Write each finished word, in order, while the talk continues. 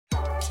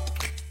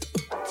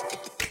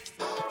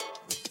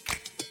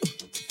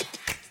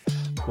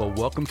Well,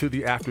 welcome to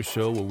the After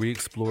Show, where we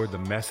explore the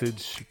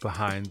message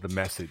behind the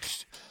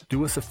message.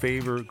 Do us a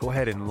favor, go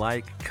ahead and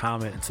like,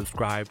 comment, and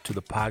subscribe to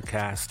the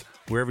podcast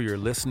wherever you're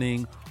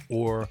listening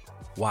or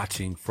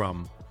watching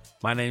from.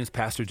 My name is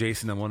Pastor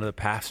Jason. I'm one of the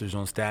pastors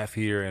on staff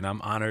here, and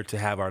I'm honored to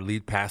have our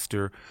lead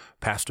pastor,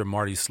 Pastor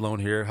Marty Sloan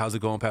here. How's it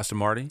going, Pastor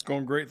Marty?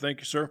 Going great. Thank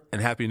you, sir.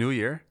 And Happy New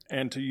Year.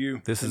 And to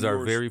you. This is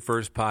our very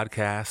first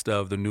podcast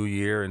of the new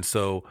year. And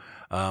so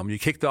you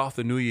kicked off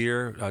the new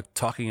year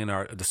talking in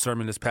the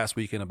sermon this past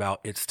weekend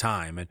about it's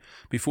time. And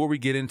before we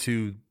get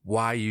into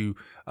why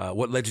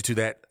what led you to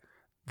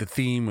the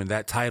theme and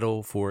that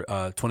title for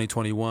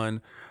 2021,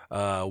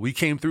 we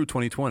came through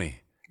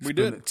 2020. We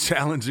did. Been a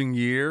challenging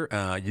year.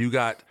 You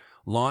got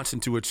launched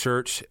into a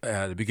church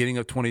at the beginning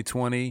of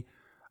 2020.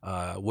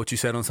 What you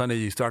said on Sunday,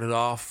 you started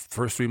off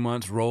first 3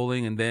 months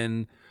rolling, and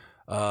then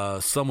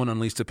someone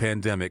unleashed a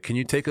pandemic. Can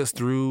you take us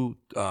through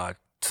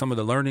some of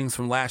the learnings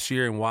from last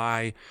year and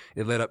why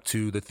it led up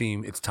to the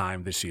theme, It's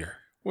Time, this year?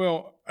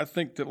 Well, I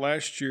think that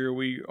last year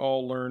we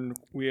all learned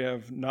we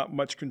have not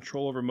much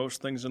control over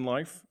most things in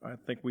life. I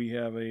think we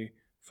have a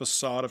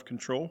facade of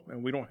control,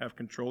 and we don't have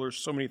control. There's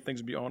so many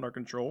things beyond our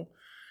control.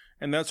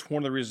 And that's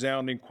one of the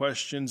resounding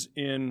questions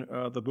in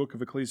the book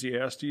of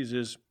Ecclesiastes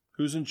is,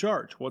 who's in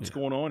charge? What's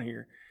going on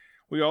here?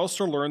 We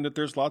also learned that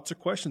there's lots of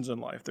questions in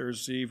life.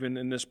 There's even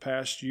in this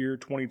past year,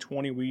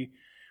 2020,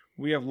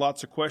 we have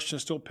lots of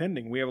questions still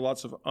pending. We have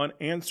lots of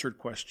unanswered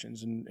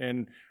questions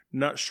and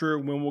not sure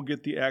when we'll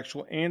get the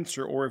actual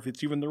answer or if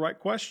it's even the right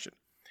question.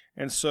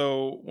 And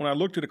so when I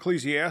looked at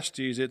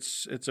Ecclesiastes,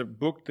 it's a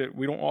book that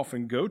we don't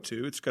often go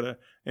to. It's got an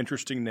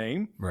interesting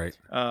name, right?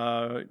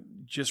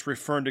 Just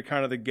referring to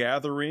kind of the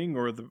gathering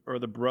or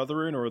the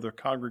brethren or the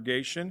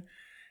congregation,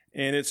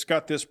 and it's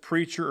got this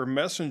preacher or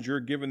messenger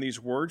giving these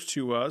words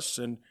to us.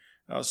 And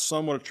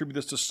some would attribute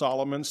this to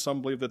Solomon.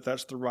 Some believe that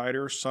that's the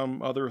writer.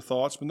 Some other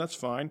thoughts, but that's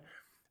fine.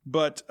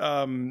 But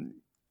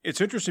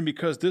it's interesting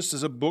because this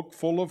is a book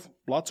full of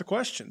lots of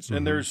questions,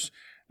 and there's.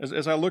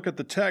 As I look at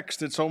the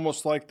text, it's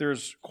almost like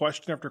there's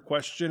question after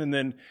question, and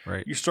then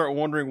you start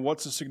wondering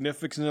what's the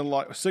significance in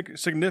life.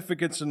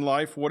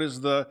 What's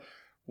the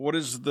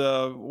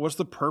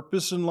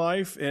purpose in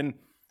life? And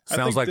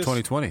sounds like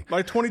 2020.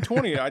 Like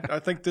 2020, I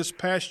think this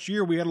past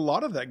year we had a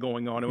lot of that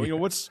going on.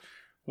 And, what's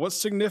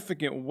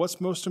significant?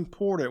 What's most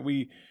important?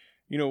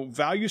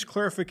 Values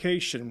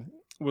clarification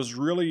was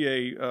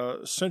really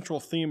a central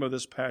theme of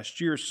this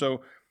past year.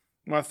 So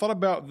when I thought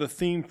about the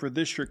theme for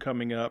this year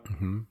coming up.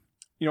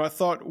 I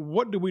thought,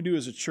 what do we do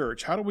as a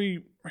church? How do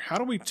we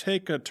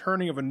take a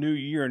turning of a new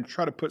year and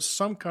try to put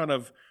some kind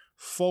of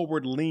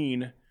forward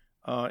lean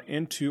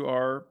into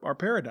our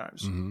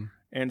paradigms?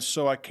 And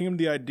so I came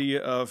to the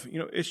idea of,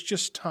 it's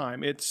just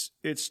time.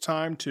 It's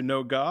time to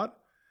know God.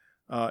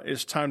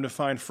 It's time to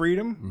find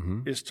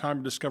freedom. It's time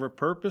to discover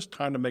purpose.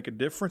 Time to make a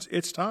difference.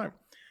 It's time.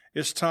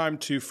 It's time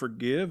to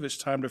forgive. It's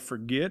time to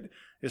forget.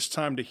 It's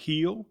time to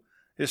heal.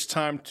 It's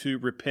time to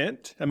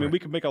repent. I mean, we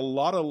could make a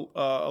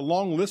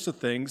long list of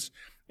things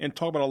and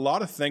talk about a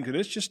lot of things, and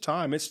it's just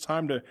time. It's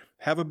time to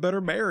have a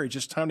better marriage.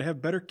 It's time to have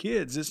better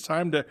kids. It's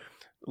time to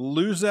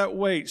lose that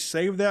weight,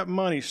 save that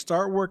money,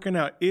 start working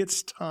out.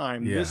 It's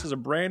time. Yeah. This is a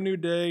brand new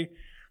day,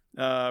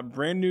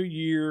 brand new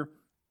year,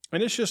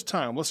 and it's just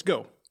time. Let's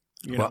go.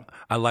 Well,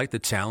 I like the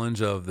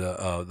challenge of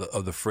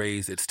the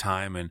phrase "it's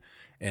time,"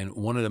 and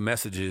one of the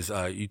messages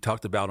you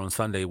talked about on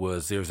Sunday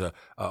was there's a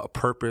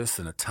purpose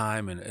and a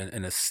time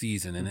and a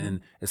season, and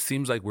it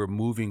seems like we're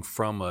moving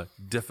from a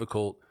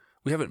difficult.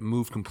 We haven't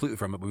moved completely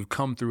from it, but we've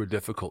come through a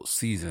difficult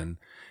season.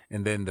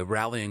 And then the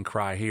rallying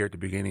cry here at the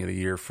beginning of the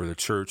year for the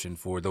church and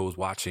for those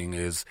watching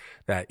is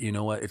that,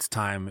 it's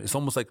time. It's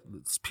almost like,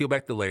 let's peel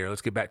back the layer.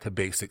 Let's get back to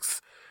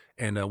basics.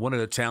 And one of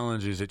the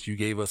challenges that you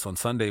gave us on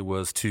Sunday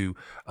was to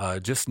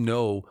just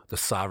know the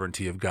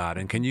sovereignty of God.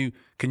 And can you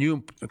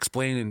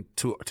explain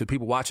to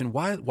people watching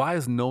why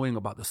is knowing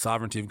about the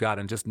sovereignty of God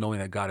and just knowing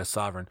that God is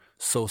sovereign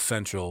so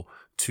central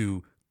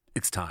to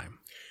its time?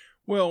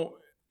 Well,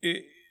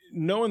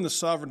 knowing the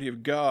sovereignty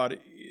of God,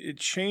 it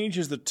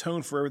changes the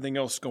tone for everything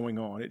else going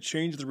on. It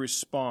changes the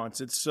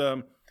response. It's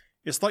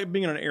like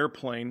being in an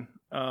airplane.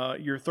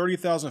 You're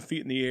 30,000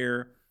 feet in the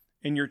air,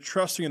 and you're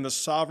trusting in the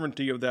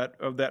sovereignty of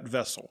that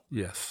vessel.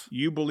 Yes.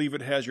 You believe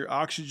it has your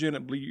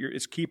oxygen.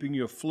 It's keeping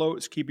you afloat.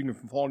 It's keeping you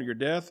from falling to your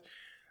death.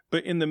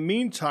 But in the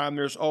meantime,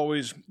 there's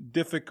always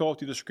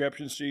difficulty,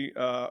 discrepancy,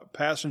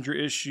 passenger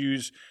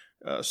issues,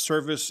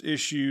 service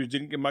issues,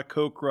 didn't get my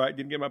Coke right,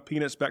 didn't get my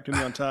peanuts back to me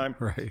on time.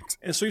 Right.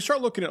 And so you start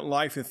looking at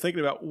life and thinking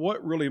about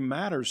what really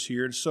matters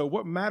here. And so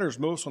what matters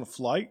most on a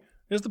flight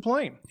is the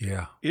plane.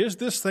 Yeah. Is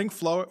this thing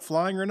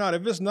flying or not?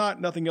 If it's not,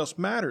 nothing else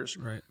matters.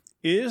 Right.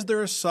 Is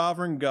there a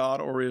sovereign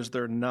God or is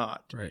there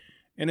not? Right.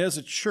 And as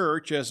a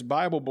church, as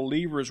Bible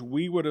believers,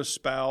 we would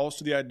espouse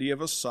to the idea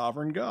of a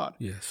sovereign God.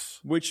 Yes.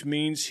 Which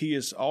means he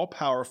is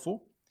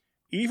all-powerful,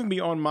 even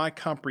beyond my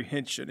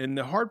comprehension. And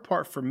the hard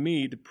part for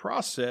me to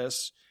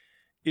process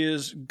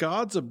is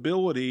God's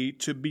ability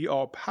to be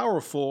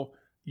all-powerful,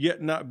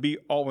 yet not be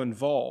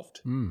all-involved.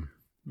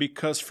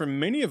 Because for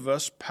many of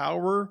us,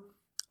 power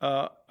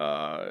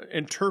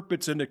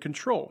interprets into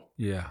control.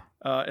 Yeah.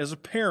 As a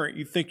parent,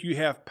 you think you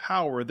have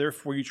power,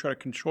 therefore you try to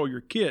control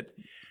your kid.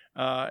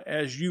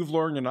 As you've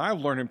learned and I've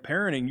learned in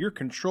parenting, your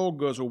control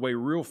goes away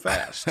real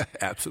fast.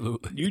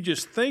 Absolutely. You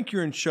just think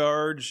you're in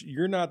charge.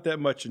 You're not that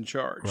much in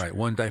charge. Right.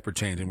 One diaper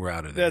change and we're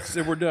out of there.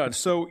 We're done.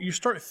 So you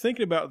start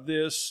thinking about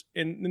this,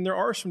 and there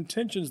are some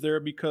tensions there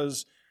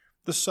because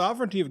the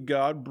sovereignty of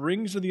God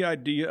brings to the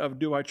idea of,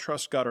 do I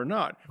trust God or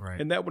not?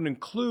 Right. And that would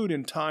include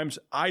in times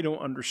I don't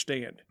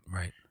understand.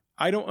 Right.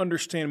 I don't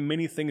understand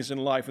many things in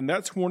life. And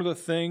that's one of the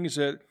things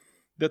that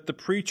the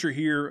preacher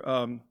here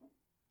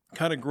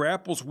kind of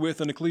grapples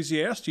with in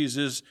Ecclesiastes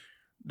is,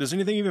 does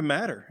anything even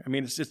matter? I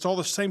mean, it's all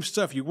the same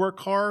stuff. You work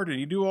hard and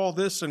you do all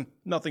this and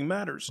nothing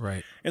matters.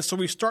 Right. And so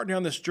we start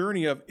down this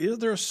journey of, is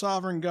there a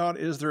sovereign God?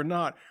 Is there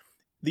not?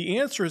 The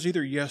answer is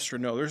either yes or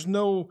no. There's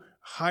no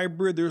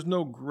hybrid. There's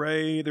no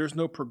gray. There's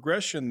no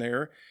progression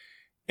there.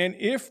 And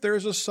if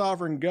there's a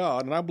sovereign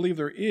God, and I believe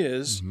there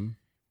is,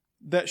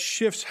 that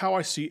shifts how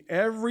I see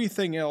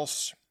everything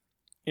else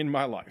in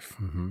my life.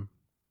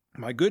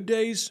 My good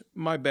days,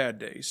 my bad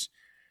days.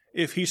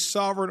 If he's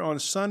sovereign on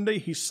Sunday,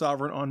 he's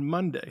sovereign on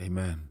Monday.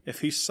 Amen.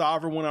 If he's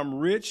sovereign when I'm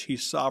rich,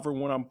 he's sovereign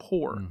when I'm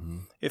poor.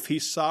 If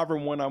he's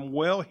sovereign when I'm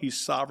well, he's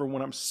sovereign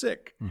when I'm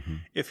sick.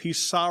 If he's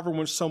sovereign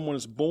when someone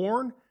is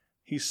born,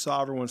 he's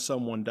sovereign when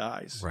someone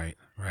dies. Right,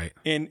 right.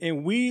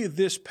 And we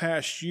this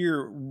past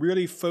year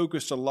really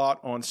focused a lot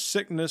on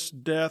sickness,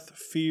 death,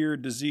 fear,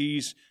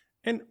 disease,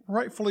 and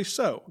rightfully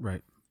so.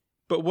 Right.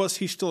 But was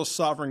he still a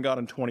sovereign God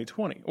in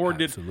 2020? Or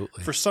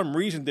for some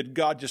reason, did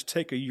God just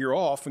take a year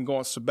off and go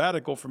on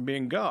sabbatical from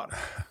being God?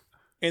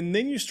 And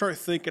then you start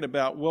thinking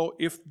about, well,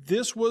 if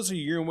this was a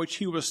year in which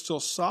he was still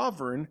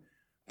sovereign,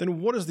 then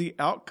what is the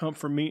outcome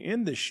for me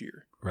in this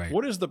year? Right.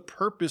 What is the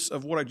purpose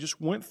of what I just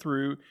went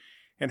through,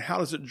 and how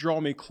does it draw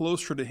me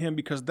closer to him?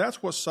 Because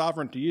that's what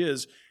sovereignty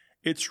is.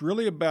 It's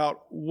really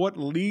about what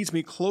leads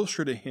me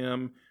closer to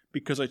him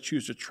because I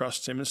choose to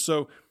trust him. And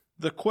so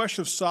the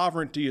question of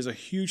sovereignty is a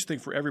huge thing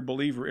for every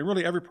believer and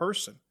really every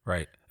person.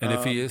 Right. And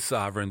if he is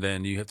sovereign,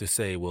 then you have to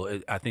say, well,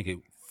 I think it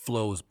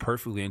flows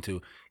perfectly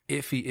into,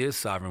 if he is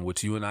sovereign,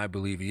 which you and I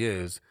believe he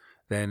is,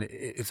 then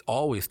it's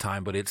always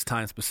time, but it's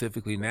time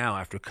specifically now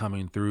after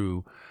coming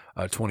through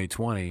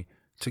 2020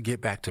 to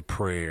get back to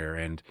prayer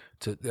and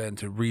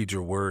to read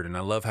your word. And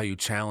I love how you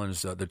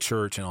challenge the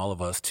church and all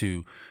of us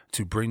to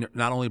bring,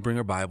 not only bring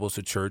our Bibles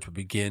to church, but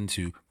begin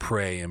to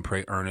pray and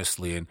pray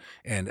earnestly.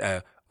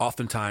 And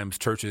oftentimes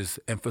churches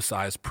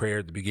emphasize prayer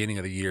at the beginning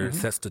of the year. It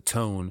sets the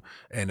tone.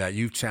 And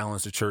you've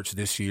challenged the church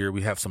this year.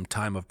 We have some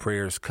time of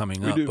prayers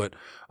coming up. But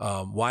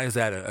why is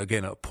that,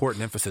 again, an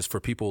important emphasis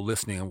for people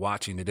listening and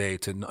watching today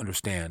to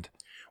understand?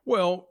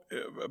 Well,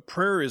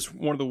 prayer is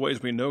one of the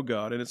ways we know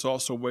God, and it's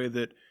also a way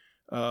that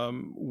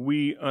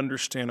we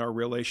understand our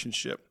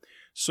relationship.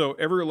 So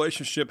every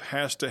relationship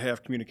has to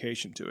have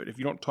communication to it. If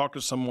you don't talk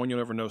to someone, you'll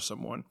never know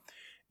someone.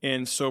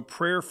 And so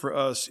prayer for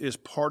us is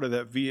part of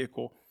that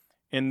vehicle.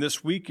 And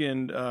this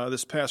weekend,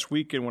 this past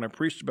weekend, when I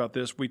preached about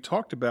this, we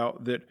talked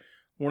about that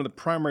one of the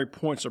primary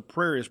points of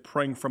prayer is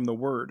praying from the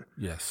Word.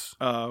 Yes.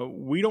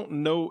 We don't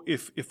know,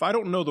 if I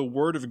don't know the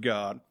Word of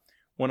God,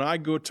 when I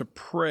go to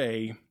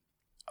pray,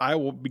 I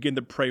will begin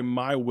to pray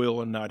my will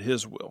and not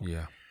His will.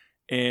 Yeah.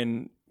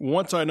 And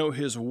once I know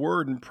His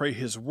Word and pray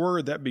His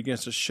Word, that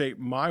begins to shape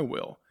my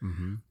will.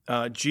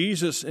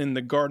 Jesus in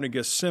the Garden of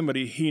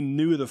Gethsemane, He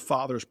knew the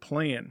Father's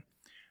plan.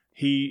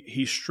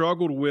 He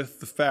struggled with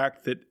the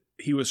fact that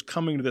He was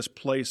coming to this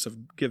place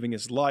of giving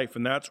His life,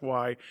 and that's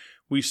why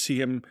we see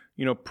Him,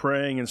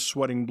 praying and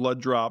sweating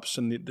blood drops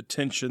and the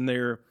tension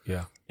there.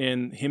 Yeah.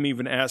 And Him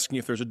even asking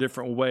if there's a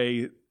different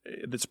way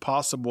that's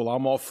possible.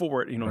 I'm all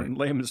for it, in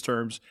layman's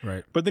terms.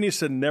 Right. But then He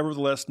said,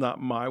 nevertheless,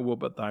 not my will,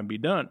 but thine be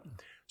done.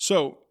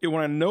 So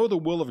when I know the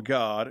will of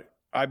God,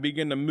 I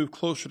begin to move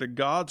closer to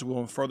God's will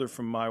and further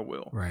from my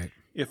will. Right.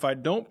 If I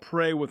don't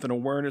pray with an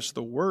awareness of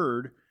the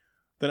Word,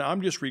 then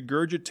I'm just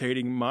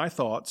regurgitating my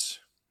thoughts,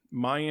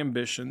 my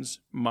ambitions,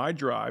 my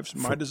drives,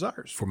 my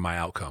desires. For my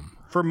outcome.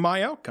 For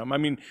my outcome. I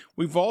mean,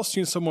 we've all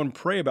seen someone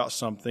pray about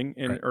something,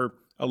 or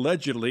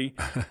allegedly,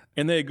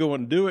 and they go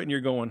and do it, and you're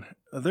going,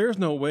 there's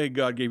no way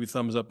God gave you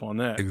thumbs up on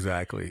that.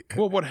 Exactly.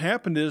 Well, what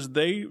happened is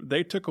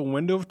they took a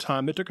window of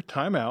time, they took a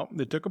time out,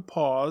 they took a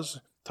pause,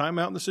 time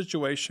out in the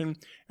situation,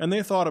 and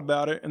they thought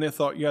about it, and they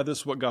thought, yeah, this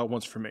is what God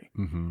wants for me.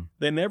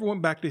 They never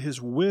went back to His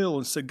will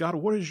and said, God,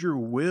 what is your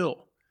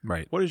will?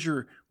 Right. What is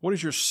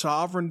your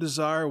sovereign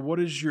desire? What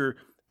is your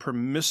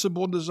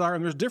permissible desire?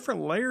 And there's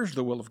different layers of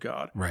the will of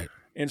God. Right.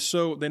 And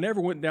so they never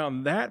went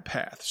down that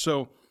path.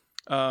 So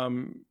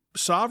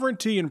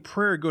sovereignty and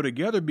prayer go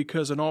together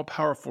because an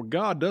all-powerful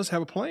God does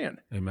have a plan.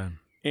 Amen.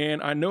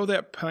 And I know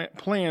that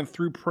plan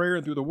through prayer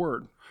and through the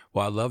Word.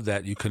 Well, I love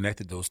that you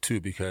connected those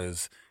two,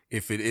 because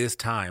if it is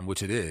time,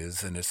 which it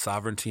is, and the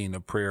sovereignty and the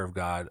prayer of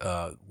God,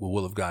 the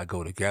will of God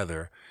go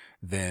together,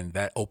 then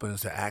that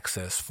opens the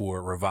access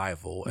for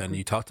revival. And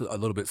you talked a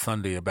little bit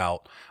Sunday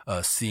about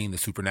seeing the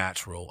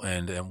supernatural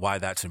and why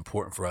that's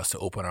important for us to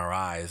open our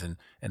eyes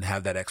and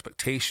have that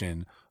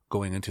expectation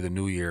going into the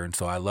new year. And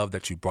so I love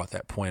that you brought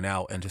that point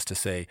out, and just to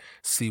say,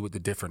 see with the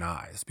different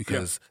eyes,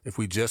 because if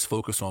we just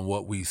focus on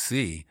what we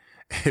see,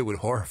 it would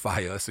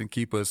horrify us and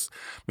keep us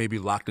maybe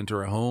locked into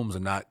our homes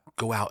and not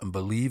go out and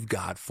believe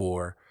God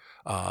for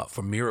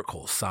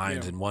miracles,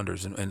 signs and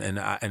wonders. And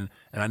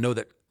I know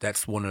that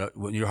that's one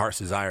of your heart's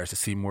desires, to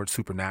see more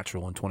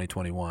supernatural in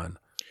 2021.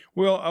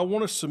 Well, I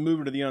want us to move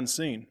into the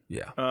unseen.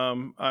 Yeah.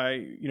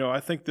 I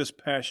think this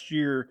past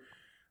year,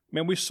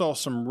 man, we saw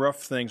some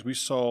rough things. We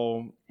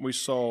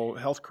saw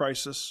health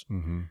crisis.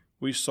 Mm-hmm.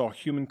 We saw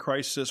human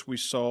crisis. We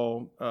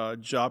saw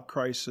job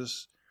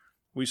crisis.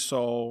 We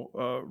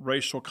saw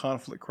racial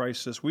conflict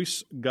crisis.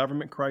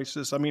 Government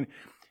crisis. I mean,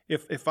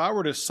 if I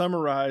were to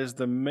summarize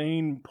the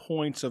main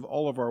points of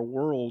all of our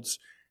worlds,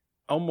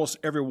 almost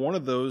every one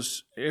of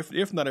those,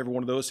 if not every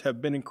one of those,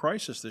 have been in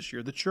crisis this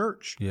year. The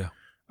church. Yeah.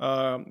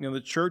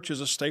 The church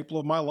is a staple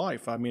of my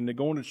life. I mean,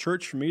 going to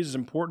church for me is as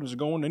important as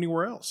going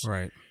anywhere else.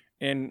 Right.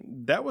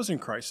 And that was in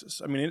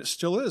crisis. I mean, it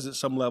still is at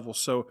some level.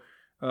 So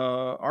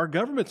our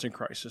government's in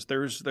crisis.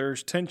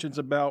 There's tensions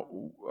about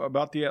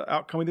the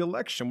outcome of the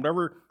election.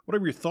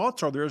 Whatever your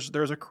thoughts are,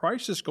 there's a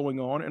crisis going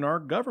on in our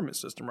government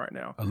system right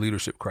now. A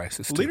leadership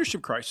crisis.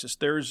 Leadership crisis.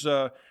 There's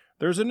an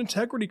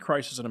integrity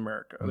crisis in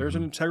America. Mm-hmm. There's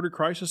an integrity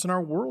crisis in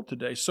our world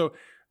today. So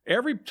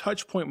every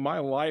touch point in my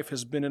life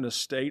has been in a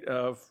state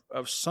of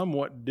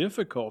somewhat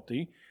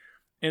difficulty.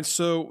 And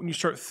so when you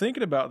start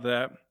thinking about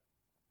that,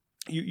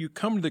 you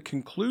come to the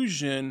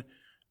conclusion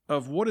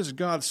of, what is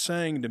God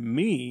saying to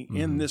me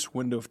in this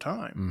window of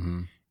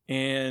time?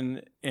 Mm-hmm.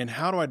 And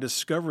how do I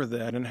discover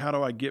that? And how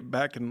do I get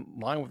back in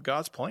line with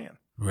God's plan?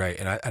 Right.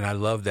 And I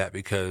love that,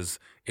 because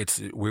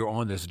we're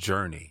on this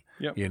journey.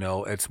 Yep. You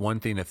know, it's one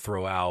thing to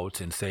throw out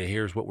and say,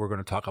 here's what we're going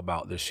to talk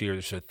about this year.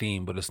 It's a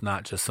theme, but it's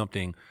not just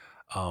something.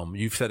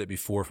 You've said it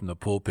before from the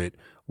pulpit.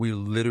 We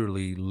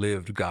literally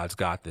lived God's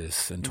Got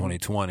This in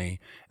 2020.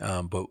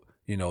 But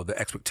you know, the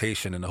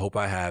expectation and the hope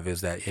I have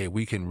is that, hey,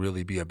 we can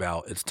really be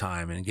about it's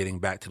time and getting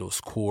back to those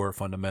core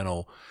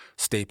fundamental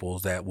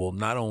staples that will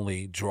not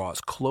only draw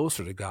us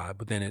closer to God,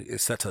 but then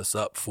it sets us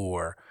up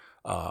for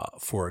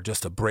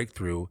just a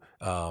breakthrough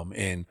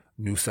in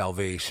new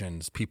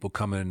salvations, people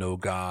coming to know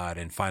God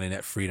and finding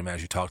that freedom,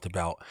 as you talked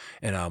about.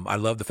 And I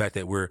love the fact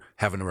that we're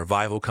having a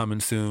revival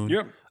coming soon.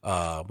 Yep.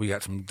 We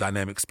got some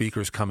dynamic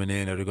speakers coming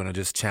in that are going to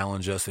just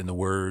challenge us in the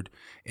Word,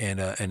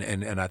 and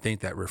I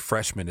think that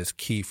refreshment is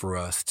key for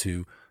us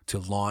to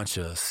launch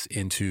us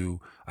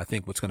into, I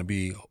think, what's going to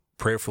be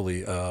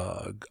prayerfully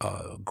a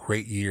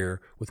great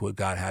year with what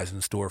God has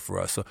in store for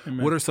us. So,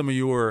 Amen. What are some of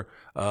your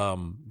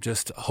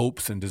just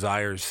hopes and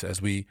desires as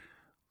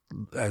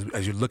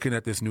you're looking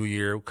at this new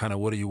year? Kind of,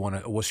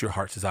 what's your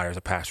heart's desire as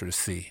a pastor to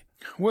see?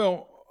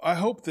 Well, I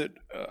hope that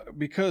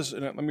because,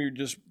 and let me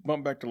just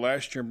bump back to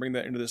last year and bring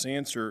that into this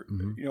answer.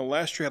 Mm-hmm. You know,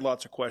 last year had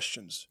lots of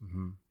questions,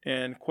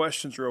 and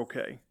questions are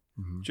okay.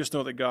 Just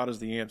know that God is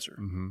the answer.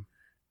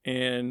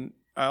 And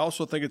I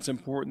also think it's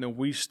important that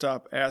we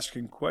stop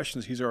asking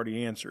questions He's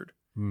already answered.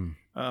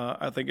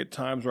 I think at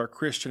times our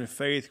Christian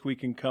faith, we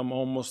can come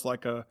almost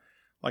like a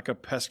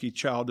pesky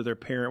child to their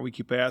parent. We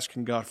keep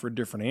asking God for a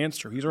different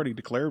answer. He's already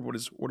declared what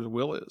his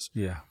will is.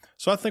 Yeah.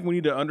 So I think we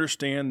need to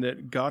understand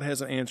that God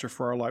has an answer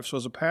for our life. So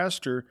as a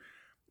pastor,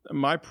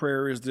 my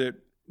prayer is that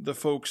the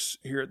folks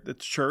here at the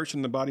church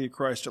and the body of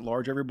Christ at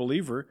large, every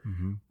believer,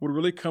 would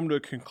really come to a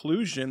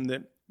conclusion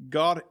that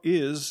God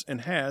is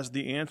and has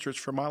the answers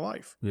for my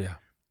life. Yeah.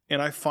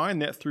 And I find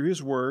that through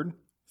His Word,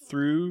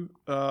 through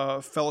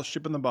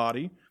fellowship in the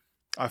body.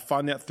 I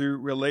find that through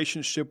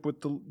relationship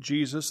with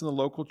Jesus and the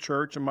local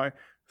church and my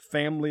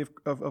family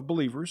of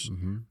believers.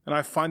 And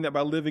I find that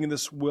by living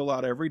this will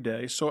out every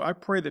day. So I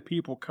pray that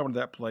people come to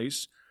that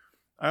place.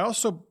 I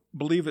also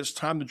believe it's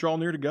time to draw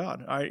near to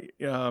God.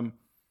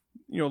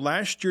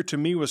 Last year to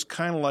me was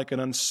kind of like an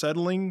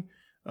unsettling,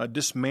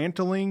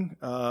 dismantling.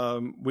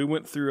 We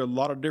went through a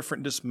lot of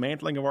different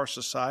dismantling of our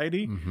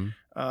society.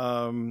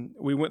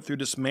 We went through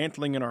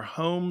dismantling in our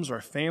homes,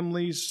 our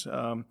families,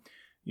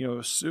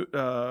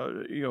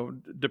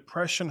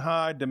 depression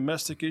high,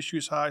 domestic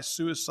issues high,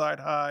 suicide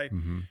high.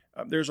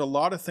 There's a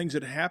lot of things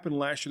that happened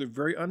last year that are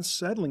very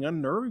unsettling,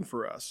 unnerving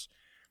for us.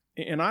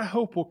 And I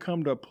hope we'll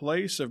come to a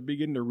place of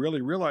beginning to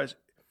really realize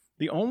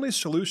the only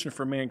solution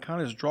for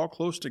mankind is draw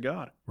close to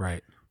God.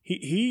 Right.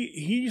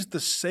 He's the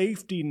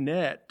safety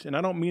net. And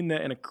I don't mean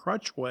that in a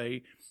crutch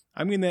way.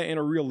 I mean that in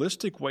a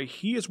realistic way.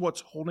 He is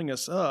what's holding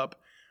us up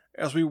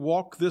as we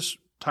walk this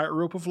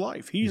tightrope of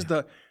life. He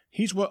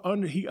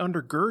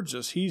undergirds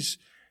us. He's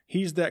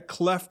that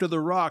cleft of the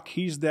rock.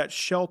 He's that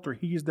shelter.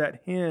 He's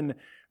that hen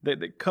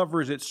that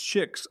covers its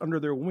chicks under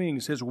their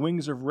wings. His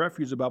wings of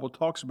refuge, the Bible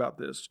talks about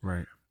this.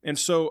 Right. And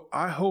so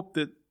I hope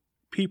that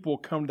people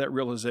come to that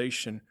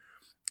realization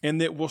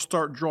and that we'll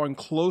start drawing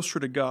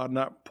closer to God,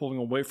 not pulling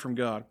away from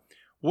God.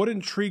 What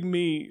intrigued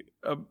me,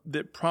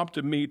 that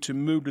prompted me to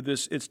move to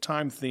this It's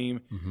Time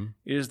theme,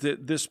 is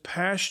that this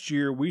past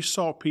year we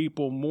saw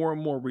people more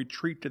and more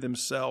retreat to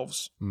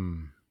themselves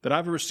that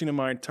I've ever seen in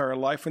my entire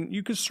life. And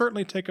you can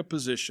certainly take a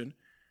position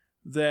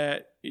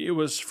that it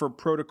was for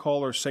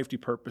protocol or safety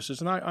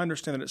purposes. And I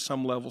understand that at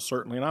some level,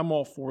 certainly, and I'm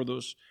all for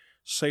those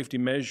safety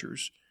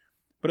measures.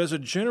 But as a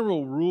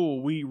general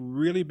rule, we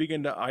really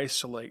begin to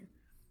isolate.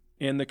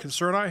 And the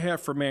concern I have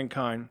for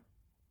mankind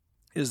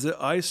is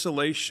that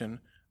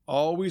isolation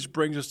always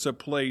brings us to a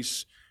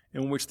place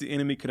in which the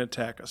enemy can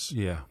attack us.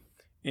 Yeah.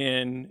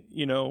 And,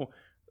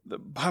 the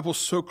Bible's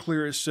so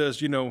clear. It says,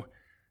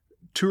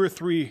 two or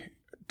three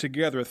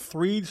together, a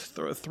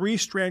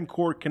three-strand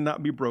cord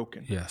cannot be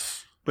broken.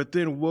 Yes. But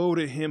then woe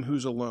to him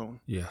who's alone.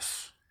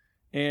 Yes.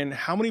 And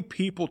how many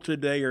people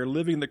today are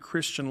living the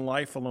Christian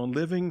life alone,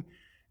 living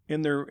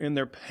in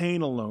their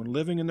pain alone,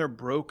 living in their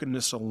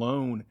brokenness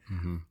alone?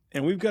 Mm-hmm.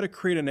 And we've got to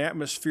create an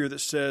atmosphere that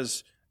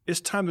says it's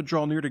time to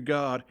draw near to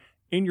God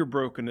in your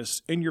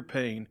brokenness, in your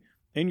pain,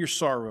 in your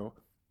sorrow,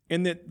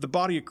 and that the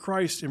body of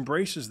Christ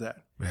embraces that.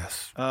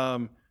 Yes.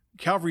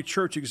 Calvary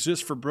Church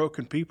exists for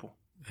broken people.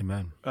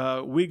 Amen.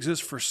 We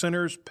exist for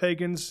sinners,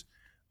 pagans,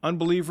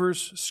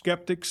 unbelievers,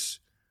 skeptics,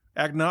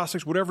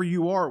 agnostics, whatever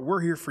you are,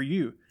 we're here for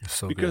you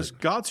because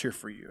God's here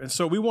for you. And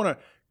so we want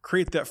to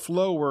create that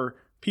flow where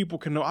people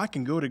can know I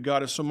can go to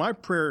God. And so my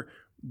prayer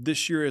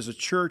this year as a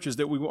church is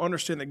that we will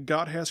understand that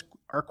God has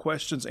our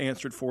questions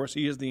answered for us.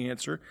 He is the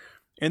answer.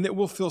 And that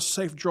we'll feel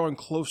safe drawing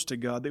close to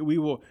God, that we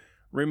will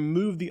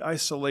remove the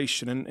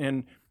isolation.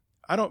 And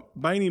I don't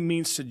by any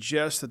means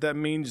suggest that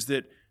means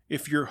that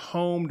if you're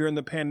home during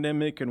the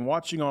pandemic and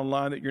watching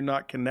online that you're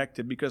not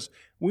connected, because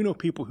we know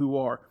people who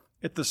are.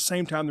 At the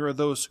same time, there are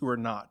those who are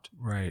not.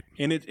 Right.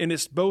 And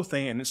it's both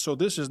and so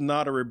this is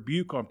not a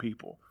rebuke on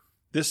people.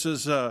 This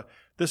is an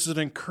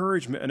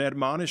encouragement, an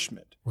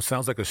admonishment. Well,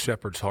 sounds like a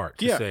shepherd's heart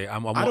to say, I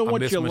don't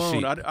want you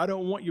alone. Sheep. I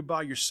don't want you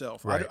by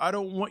yourself. Right. I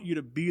don't want you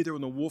to be there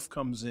when the wolf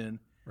comes in.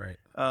 Right.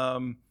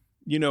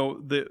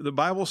 The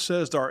Bible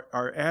says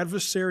our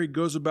adversary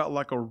goes about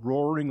like a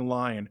roaring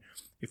lion.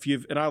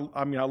 I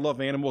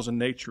love animals and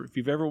nature. If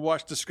you've ever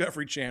watched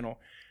Discovery Channel,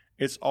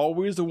 it's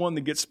always the one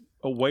that gets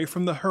away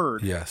from the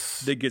herd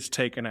that gets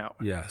taken out.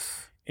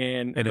 Yes.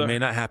 And it may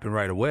not happen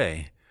right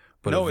away,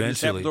 but it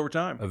just happens over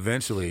time.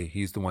 Eventually,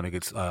 he's the one that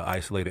gets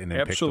isolated and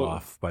then picked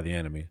off by the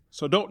enemy.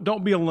 So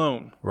don't be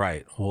alone.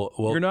 Right. Well,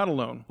 you're not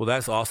alone. Well,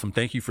 that's awesome.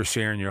 Thank you for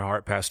sharing your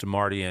heart, Pastor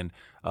Marty. And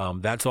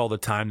that's all the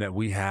time that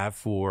we have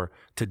for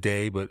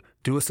today. But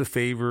do us a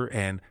favor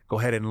and go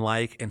ahead and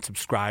like and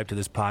subscribe to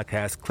this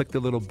podcast. Click the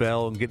little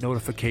bell and get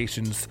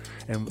notifications,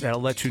 and that'll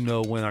let you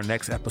know when our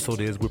next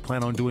episode is. We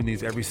plan on doing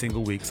these every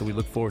single week, so we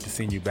look forward to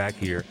seeing you back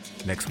here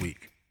next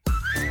week.